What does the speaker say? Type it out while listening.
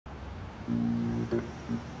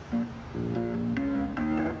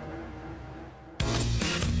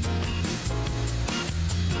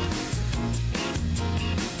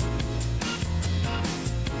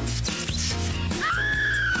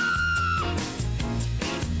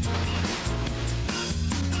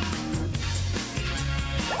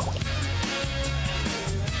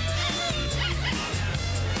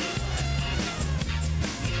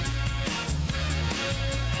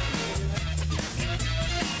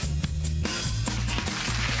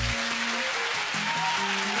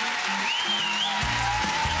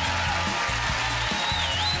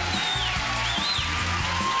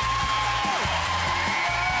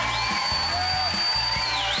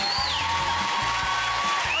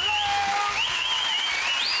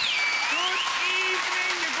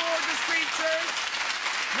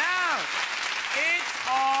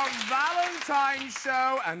Valentine's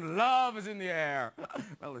show and love is in the air.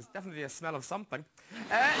 Well, there's definitely a smell of something.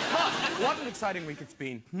 But what an exciting week it's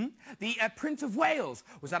been. The Prince of Wales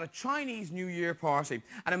was at a Chinese New Year party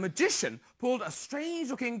and a magician pulled a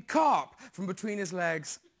strange-looking carp from between his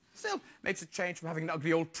legs. Still, makes a change from having an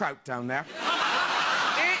ugly old trout down there.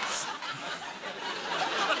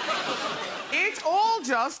 It's all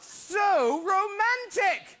just so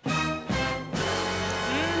romantic.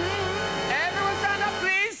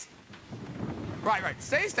 Right,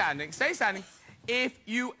 stay standing. If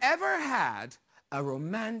you ever had a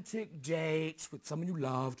romantic date with someone you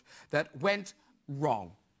loved that went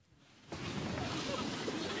wrong.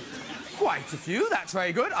 Quite a few, that's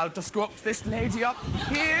very good. I'll just go up to this lady up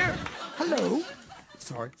here. Hello.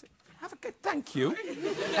 Sorry. Have a good, thank you.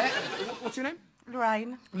 What's your name?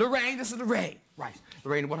 Lorraine. Lorraine, this is Lorraine. Right.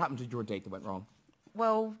 Lorraine, what happened to your date that went wrong?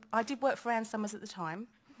 Well, I did work for Ann Summers at the time.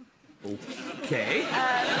 Okay.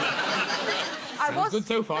 Sounds good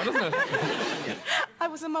so far, doesn't it? Yeah. I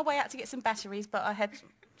was on my way out to get some batteries, but I had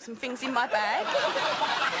some things in my bag.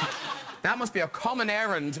 That must be a common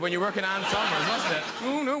errand when you work in Ann Summers, mustn't it?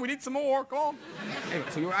 Oh, no, we need some more. Go on. Anyway,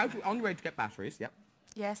 so you were out on your way to get batteries, yep.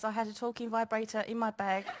 Yes, I had a talking vibrator in my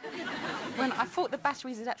bag. When I thought the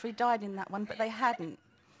batteries had actually died in that one, but they hadn't.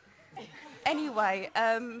 Anyway,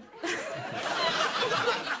 I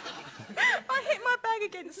hit my bag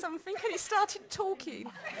against something and it started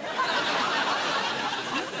talking.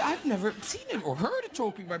 I've never seen it or heard it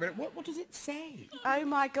talking about it. What does it say? Oh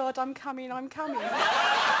my God, I'm coming. Fair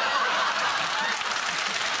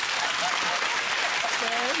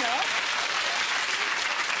enough.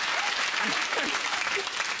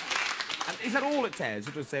 And is that all it says?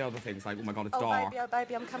 Or does it say other things like, oh my God, it's dark? Oh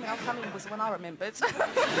baby, I'm coming was the one I remembered.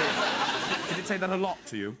 Did it say that a lot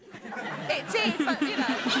to you? It did, but you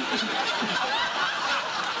know.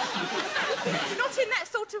 Not in that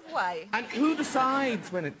sort of way. And who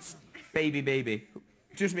decides when it's baby?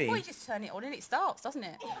 Just me? Well, you just turn it on and it starts, doesn't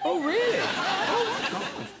it? Oh, really? Oh, my God.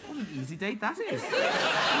 What an easy date that is.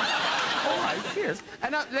 All right, cheers.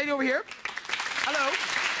 And now, lady over here. Hello.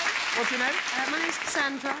 What's your name? My name's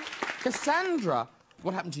Cassandra. Cassandra,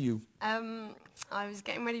 what happened to you? I was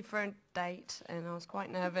getting ready for a date and I was quite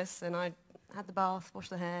nervous and I had the bath, washed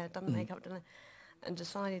the hair, done the makeup, and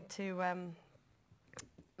decided to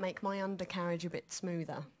make my undercarriage a bit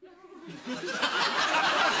smoother.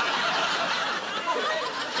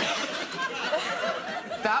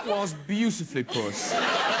 That was beautifully put.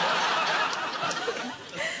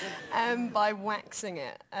 By waxing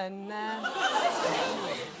it, and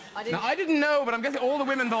I didn't know, but I'm guessing all the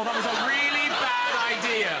women thought that was a really bad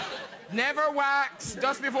idea. Never wax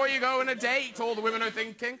just before you go on a date, all the women are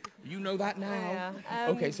thinking. You know that now. Yeah.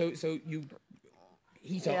 Okay, so you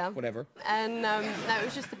heat up, whatever. And no, it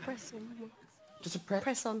was just a press-on. Just a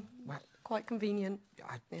press-on. Wax. Quite convenient.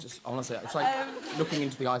 Just honestly, it's like looking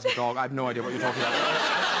into the eyes of a dog. I have no idea what you're talking about.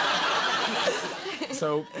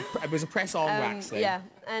 So it was a press-on wax thing. Yeah,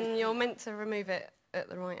 and you're meant to remove it at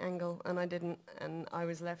the right angle, and I didn't, and I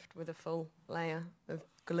was left with a full layer of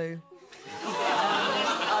glue.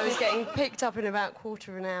 I was getting picked up in about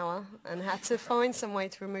quarter of an hour and had to find some way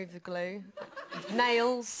to remove the glue.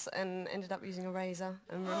 Nails, and ended up using a razor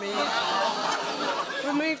and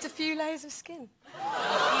removed a few layers of skin.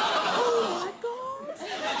 Oh my God!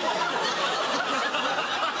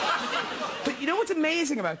 But you know what's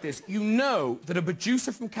amazing about this? You know that a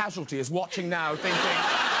producer from Casualty is watching now thinking,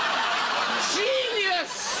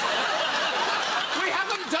 genius! We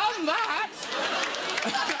haven't done that!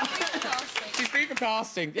 She's free for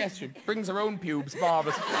casting. Yes, she brings her own pubes,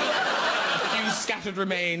 marvellous. A few scattered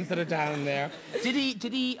remains that are down there. Did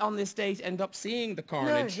he on this date end up seeing the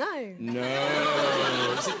carnage? No.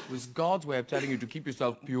 It was God's way of telling you to keep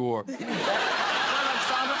yourself pure. Well done,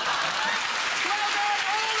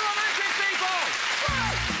 all the romantic people!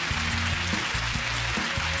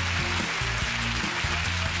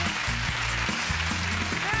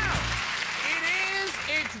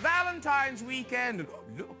 Valentine's weekend.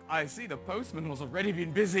 Look, I see the postman has already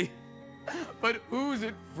been busy. But who's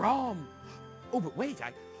it from? Oh, but wait,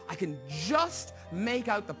 I can just make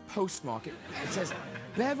out the postmark. It says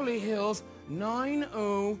Beverly Hills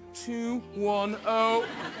 90210.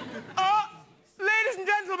 Ladies and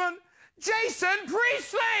gentlemen, Jason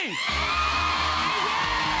Priestley!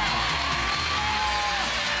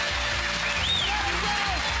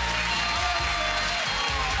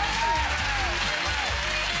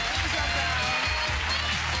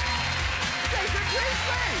 Jason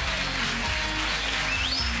Priestley!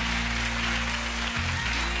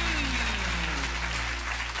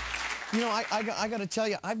 You know, I got to tell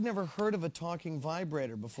you, I've never heard of a talking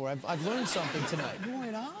vibrator before. I've learned something tonight. Nor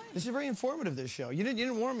had I. This is very informative, this show. You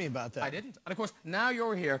didn't warn me about that. I didn't. And of course, now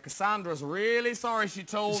you're here, Cassandra's really sorry she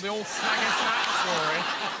told the old snaggy snack story.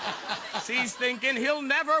 She's thinking, he'll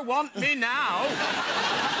never want me now.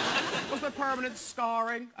 Was there permanent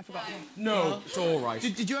scarring? I forgot. No, it's all right.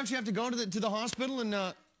 Did you actually have to go to the hospital and,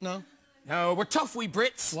 no? No, we're tough, we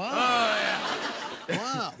Brits. Wow. Oh, yeah.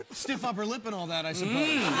 Wow. Stiff upper lip and all that, I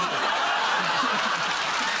suppose.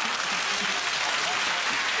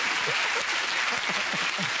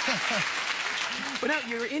 But now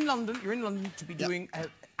you're in London to be doing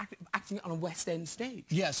acting on a West End stage.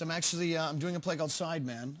 Yes, I'm actually I'm doing a play called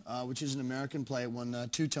Sideman, which is an American play. It won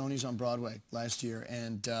 2 Tonys on Broadway last year,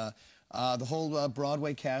 and the whole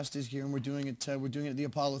Broadway cast is here, and we're doing it at the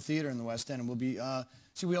Apollo Theater in the West End, and we'll be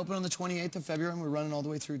we open on the 28th of February, and we're running all the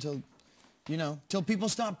way through till, you know, till people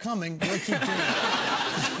stop coming. We'll keep doing it.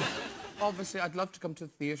 Obviously, I'd love to come to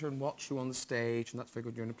the theatre and watch you on the stage, and that's very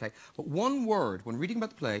good you're in a play. But one word, when reading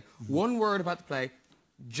about the play, one word about the play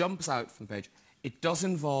jumps out from the page. It does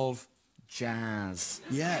involve jazz.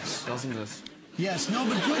 Yes. Doesn't it? Yes, no,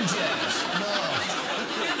 but good jazz. No.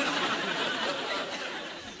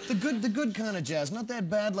 The good kind of jazz, not that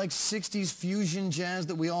bad like 60s fusion jazz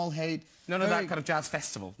that we all hate. No, that kind of jazz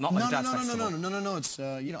festival, not like jazz festival. No, it's,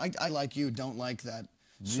 you know, I like you, don't like that.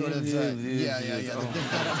 Sort of, yeah. That's all over the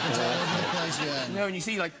place, yeah. No, and you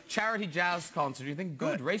see, like, charity jazz concert, you think,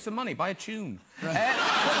 good, raise some money, buy a tune. Right.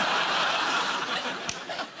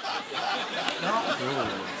 Not good.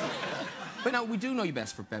 But now, we do know you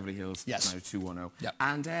best for Beverly Hills 90210. Yep.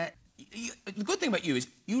 And the good thing about you is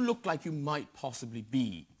you look like you might possibly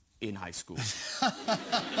be in high school.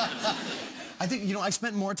 I think, you know, I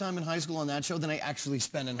spent more time in high school on that show than I actually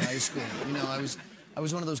spent in high school. You know, I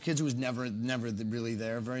was one of those kids who was never really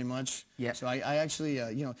there very much. Yeah. So I actually,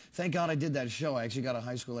 you know, thank God I did that show. I actually got a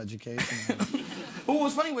high school education. Well, it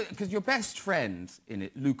was funny because your best friend in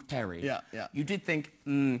it, Luke Perry. Yeah. You did think,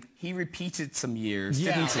 he repeated some years,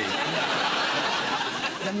 didn't he? Yeah.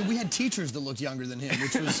 I mean, we had teachers that looked younger than him,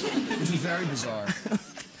 which was very bizarre.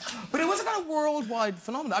 But it was a kind of worldwide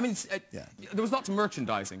phenomenon. I mean, there was lots of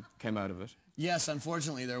merchandising came out of it. Yes,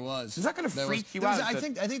 unfortunately there was. Does that kind of freak you out? I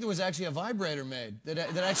think there was actually a vibrator made that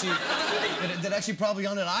actually probably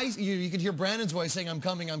on it. You could hear Brandon's voice saying, "I'm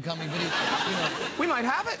coming," but he, you know. We might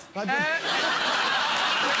have it.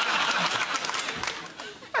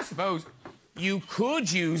 I suppose you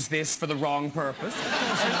could use this for the wrong purpose.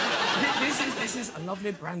 This is a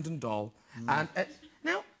lovely Brandon doll, and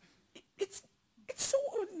now it's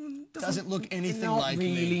sort of doesn't look anything like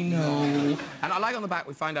really, me. No. And I like on the back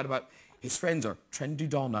we find out about his friends are Trendy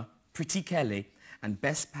Donna, Pretty Kelly, and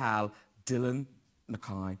best pal Dylan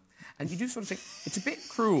Mackay. And you do sort of think it's a bit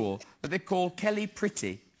cruel that they call Kelly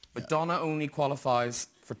pretty, but Donna only qualifies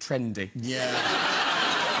for trendy. Yeah.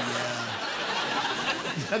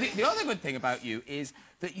 Now, the other good thing about you is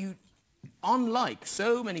that you, unlike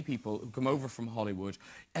so many people who come over from Hollywood,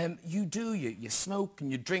 you smoke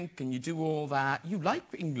and you drink and you do all that. You like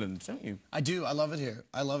England, don't you? I do. I love it here.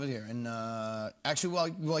 And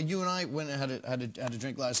actually, well, you and I went and had a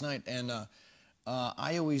drink last night, and it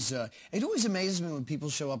always amazes me when people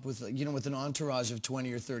show up with, you know, with an entourage of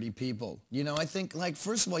 20 or 30 people. You know, I think, like,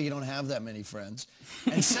 first of all, you don't have that many friends,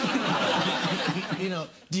 and second of all, you know,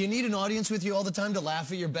 do you need an audience with you all the time to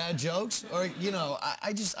laugh at your bad jokes? Or, you know,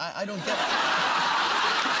 I don't get it.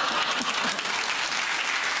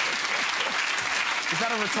 Is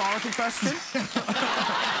that a rhetorical question?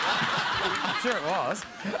 I'm sure it was.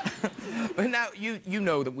 But now, you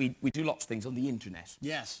know that we do lots of things on the internet.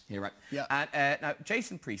 Yes. Here, right? Yeah. And now,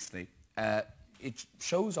 Jason Priestley, it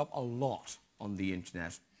shows up a lot on the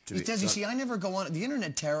internet. It does. You see, I never go on. The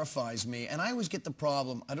internet terrifies me, and I always get the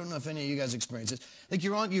problem. I don't know if any of you guys experience this. Like,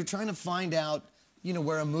 you're trying to find out you know,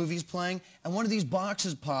 where a movie's playing, and one of these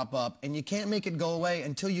boxes pop up, and you can't make it go away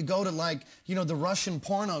until you go to, like, you know, the Russian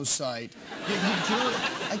porno site.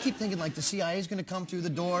 I keep thinking, like, the CIA's going to come through the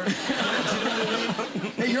door. You know what I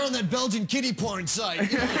mean? Hey, you're on that Belgian kiddie porn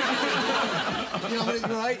site. You know,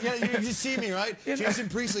 right? Yeah, you just see me, right? Jason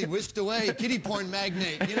Priestley whisked away, kiddie porn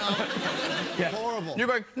magnate, you know. Yeah. Horrible. You're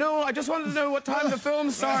going, no, I just wanted to know what time the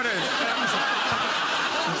film started.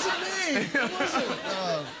 What was it? What was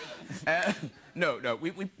it? No,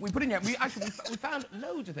 we put in here, we found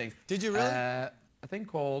loads of things. Did you really? A thing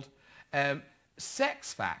called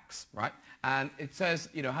sex facts, right? And it says,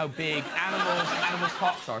 you know, how big animals'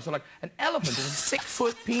 cocks are. So, like, an elephant is a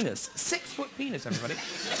 6-foot penis. 6-foot penis, everybody.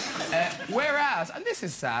 Whereas, and this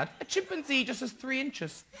is sad, a chimpanzee just has 3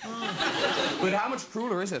 inches. Oh. But how much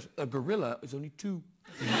crueler is it? A gorilla is only 2.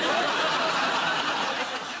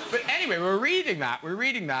 But anyway, we're reading that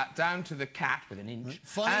down to the cat with an inch.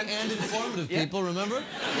 Funny and informative, people, remember? And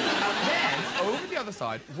then, over the other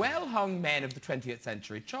side, well-hung men of the 20th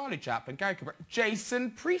century, Charlie Chaplin, Gary Cooper,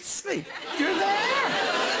 Jason Priestley. You're there!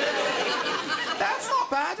 That's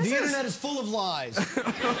not bad, is it? The internet is full of lies.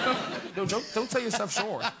 No, don't sell yourself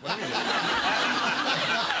short.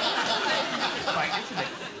 Right, interesting.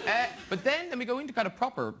 But then we go into kind of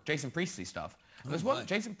proper Jason Priestley stuff. And there's one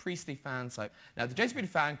Jason Priestley fan site. Now, the Jason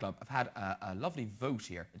Priestley fan club have had a lovely vote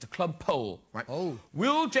here. It's a club poll, right? Oh.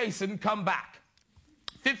 Will Jason come back?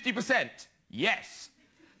 50% yes.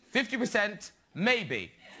 50%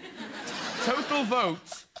 maybe. Total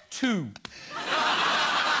votes 2.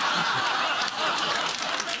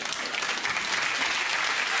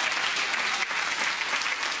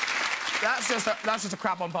 That's just a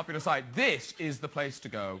crap unpopular site. This is the place to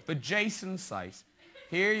go. The Jason site.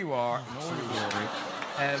 Here you are, in all your glory.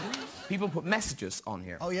 People put messages on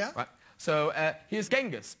here. Oh, yeah? Right. So here's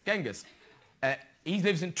Genghis. Genghis. He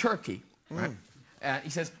lives in Turkey. Right? He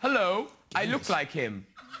says, hello, I look like him.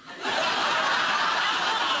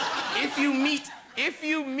 If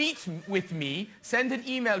you meet with me, send an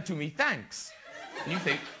email to me, thanks. And you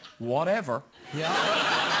think, whatever. Yeah.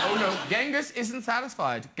 Oh, no, Genghis isn't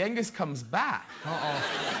satisfied. Genghis comes back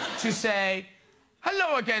to say,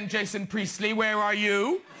 hello again, Jason Priestley, where are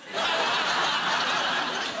you?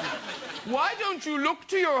 Why don't you look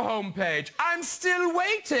to your homepage? I'm still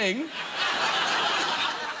waiting.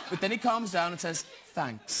 But then he calms down and says,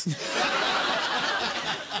 thanks.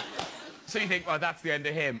 So you think, well, that's the end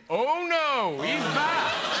of him. Oh, no, he's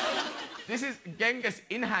back. This is Genghis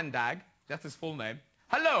Inhandag. That's his full name.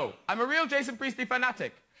 Hello, I'm a real Jason Priestley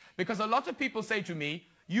fanatic because a lot of people say to me,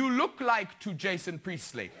 you look like to Jason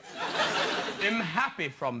Priestley. I'm happy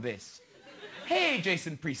from this. Hey,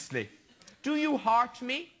 Jason Priestley, do you heart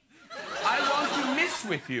me? I want to miss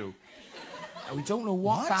with you. We don't know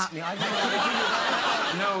what that means.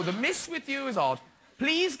 No, the miss with you is odd.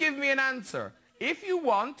 Please give me an answer. If you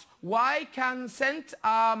want, why can send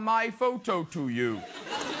my photo to you?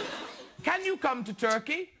 Can you come to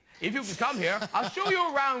Turkey? If you can come here, I'll show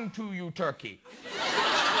you around to you, Turkey.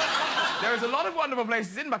 There's a lot of wonderful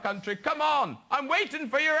places in my country. Come on, I'm waiting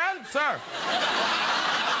for your answer.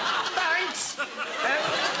 Thanks.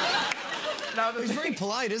 Now, he's very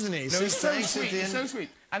polite, isn't he? No, he's so sweet. He's so sweet.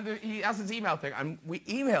 And he has his email thing, and we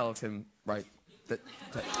emailed him, right? You did?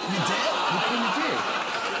 We did.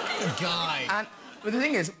 The guy. But the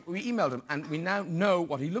thing is, we emailed him, and we now know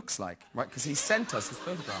what he looks like, right? Because he sent us his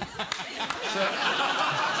photograph. So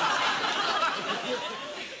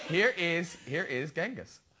here is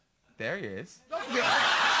Genghis. There he is.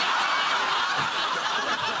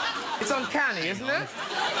 It's uncanny, isn't it?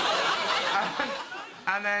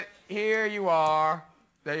 And then here you are.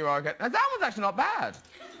 There you are again. Now that one's actually not bad.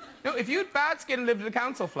 No, if you had bad skin and lived in a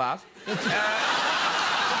council flat,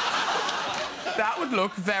 that would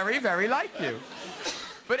look very, very like you.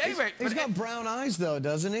 But anyway... He's got brown eyes, though,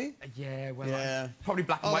 doesn't he? Yeah, well, yeah. Probably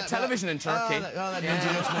black and white television in Turkey. That means he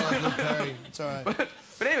looks more like Luke Perry. It's all right.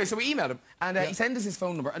 But anyway, so we emailed him, and he sent us his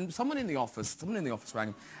phone number, and someone in the office rang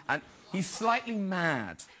him, and he's slightly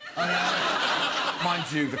mad. Oh, yeah? Mind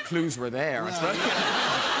you, the clues were there, I suppose.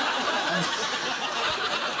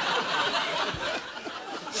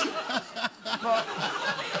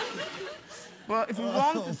 Well, if we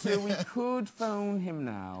wanted to, we could phone him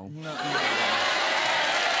now. No.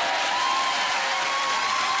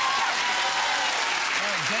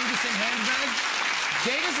 Genghis in handbag?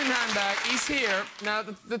 Genghis in handbag, he's here. Now,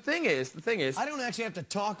 the thing is... I don't actually have to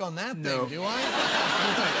talk on that thing, do I?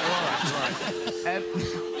 All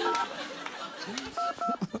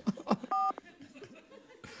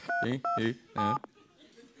right.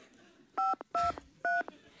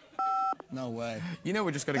 No way. You know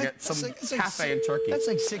we're just going to get some like cafe in Turkey. That's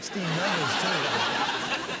like 16 members,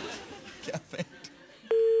 too. Cafe.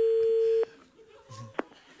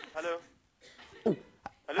 Hello. Oh,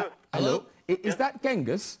 Hello. hello? Is that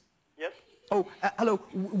Genghis? Yes. Oh, hello.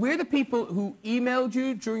 We're the people who emailed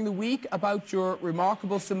you during the week about your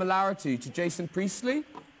remarkable similarity to Jason Priestley.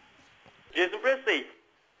 Jason Priestley.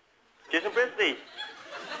 Jason Priestley.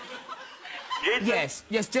 Jason.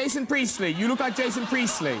 Yes, Jason Priestley. You look like Jason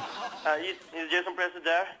Priestley. Is Jason Priestley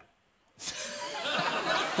there?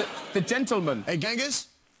 The gentleman. Hey, Genghis?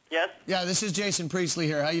 Yes. Yeah, this is Jason Priestley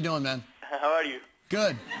here. How you doing, man? How are you?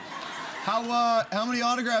 Good. How many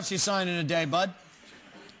autographs you sign in a day, bud?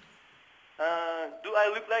 Do I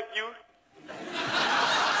look like you?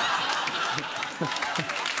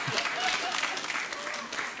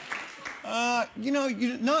 You know,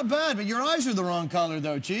 not bad, but your eyes are the wrong color,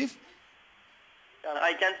 though, Chief.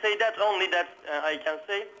 I can say that only that I can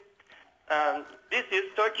say. This is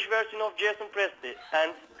Turkish version of Jason Priestley,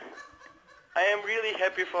 and I am really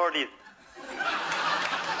happy for this.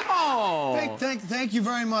 Oh. Thank you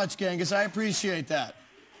very much, Genghis. I appreciate that.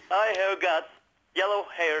 I have got yellow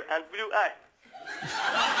hair and blue eyes.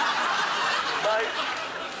 Bye.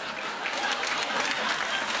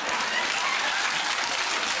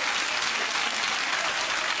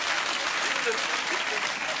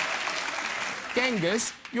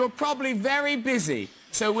 Genghis, you're probably very busy,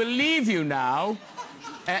 so we'll leave you now.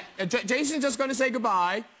 Jason's just going to say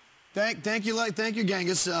goodbye. Thank you,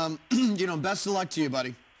 Genghis. You know, best of luck to you,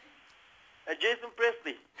 buddy. Jason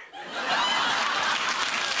Priestley.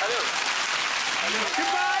 Hello.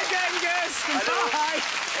 Goodbye, Genghis. Goodbye.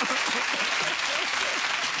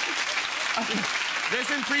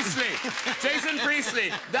 Jason Priestley. Jason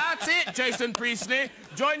Priestley. That's it, Jason Priestley.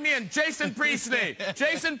 Join me in Jason Priestley.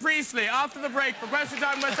 Jason Priestley after the break for question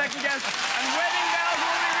time with my second guest and wedding bell.